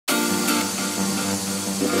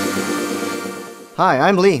Hi,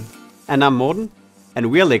 I'm Lee. And I'm Morten,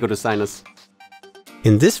 and we are LEGO designers.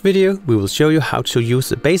 In this video, we will show you how to use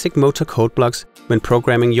the basic motor code blocks when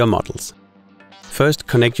programming your models. First,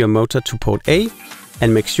 connect your motor to port A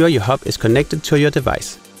and make sure your hub is connected to your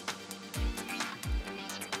device.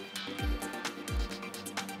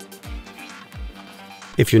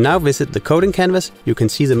 If you now visit the coding canvas, you can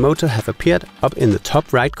see the motor have appeared up in the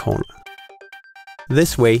top right corner.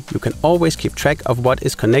 This way, you can always keep track of what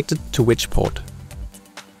is connected to which port.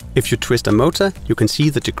 If you twist a motor, you can see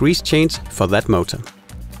the degrees change for that motor.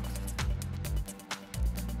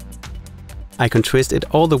 I can twist it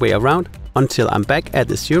all the way around until I'm back at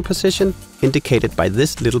the 0 position, indicated by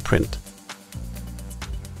this little print.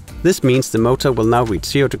 This means the motor will now reach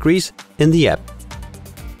 0 degrees in the app.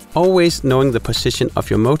 Always knowing the position of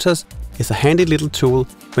your motors is a handy little tool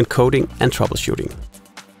when coding and troubleshooting.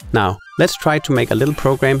 Now, let's try to make a little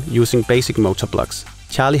program using basic motor blocks.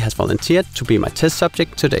 Charlie has volunteered to be my test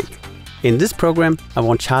subject today. In this program, I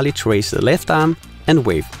want Charlie to raise the left arm and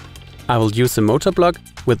wave. I will use the motor block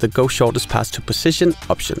with the Go Shortest Path to Position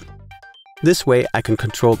option. This way I can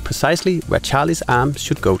control precisely where Charlie's arm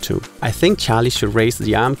should go to. I think Charlie should raise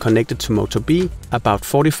the arm connected to motor B about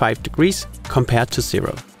 45 degrees compared to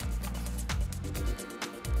 0.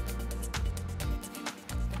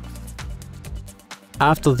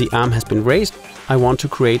 After the arm has been raised, I want to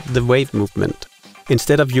create the wave movement.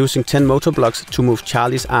 Instead of using 10 motor blocks to move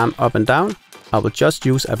Charlie's arm up and down, I will just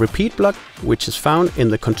use a repeat block, which is found in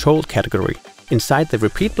the control category. Inside the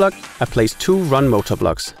repeat block, I place 2 run motor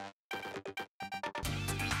blocks.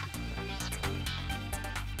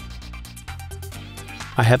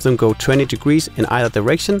 I have them go 20 degrees in either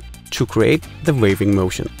direction to create the waving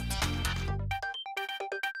motion.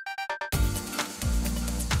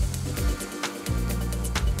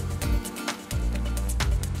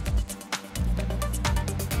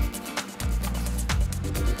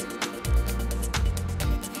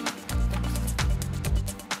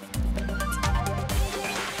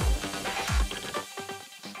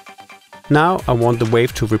 Now I want the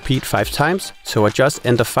wave to repeat 5 times, so I just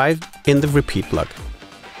enter 5 in the repeat block.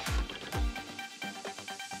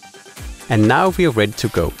 And now we are ready to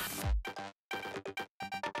go.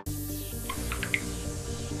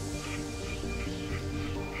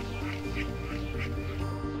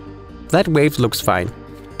 That wave looks fine,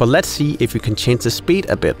 but let's see if we can change the speed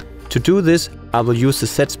a bit. To do this, I will use the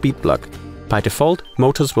set speed block. By default,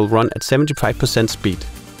 motors will run at 75% speed.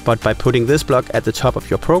 But by putting this block at the top of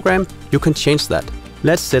your program, you can change that.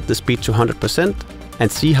 Let's set the speed to 100%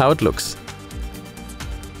 and see how it looks.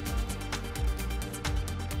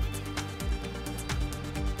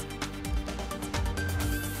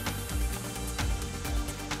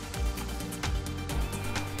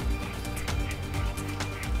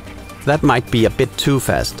 That might be a bit too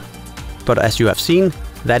fast, but as you have seen,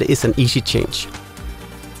 that is an easy change.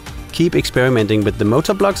 Keep experimenting with the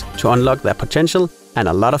motor blocks to unlock their potential and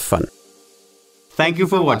a lot of fun. Thank you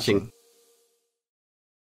for watching.